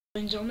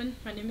Ladies and gentlemen,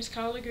 my name is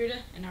Kyle Lagrutta,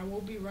 and I will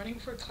be running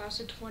for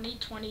class of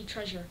 2020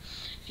 treasurer.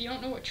 If you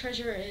don't know what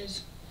treasurer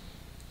is,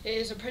 it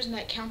is a person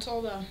that counts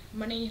all the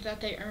money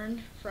that they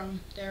earned from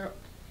their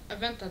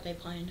event that they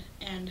planned.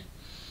 And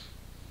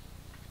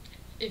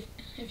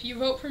if you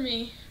vote for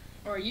me,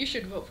 or you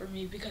should vote for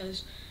me,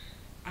 because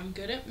I'm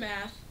good at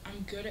math,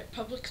 I'm good at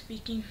public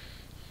speaking,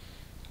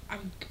 I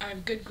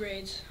have good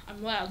grades,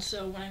 I'm loud,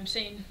 so when I'm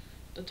saying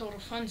the total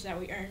funds that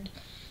we earned,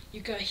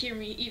 you could hear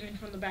me even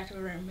from the back of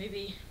the room.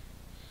 Maybe,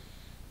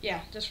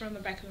 yeah, just from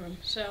the back of the room.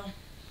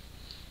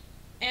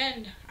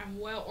 And I'm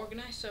well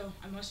organized, so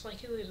I'm less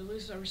likely to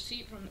lose a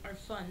receipt from our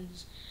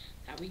funds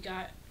that we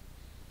got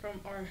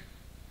from our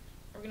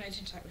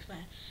organizations that we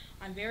planned.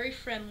 I'm very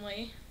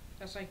friendly.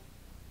 That's like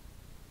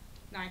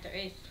ninth or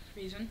eighth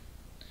reason.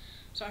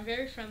 So I'm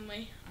very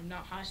friendly. I'm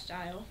not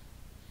hostile.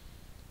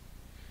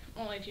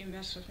 Only if you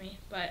mess with me.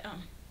 But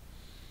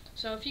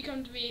so if you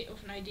come to me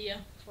with an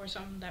idea for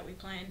something that we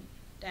planned,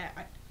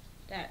 that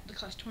the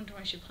class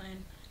 2020 should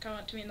plan, come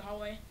up to me in the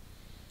hallway,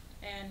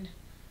 and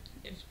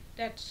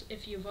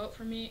if you vote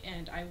for me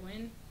and I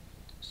win,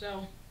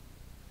 so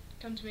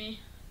come to me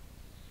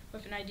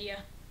with an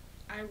idea.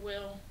 I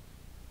will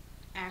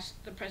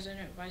ask the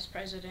president, vice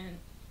president,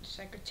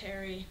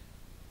 secretary,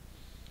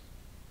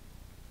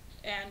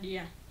 and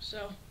yeah,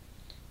 so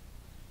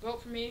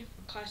vote for me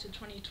for class of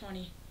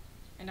 2020,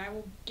 and I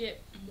will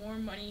get more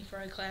money for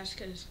our class,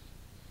 because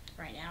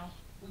right now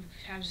we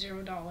have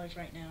 $0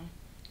 right now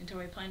until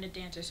we plan to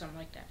dance or something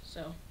like that.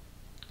 So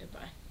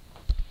goodbye.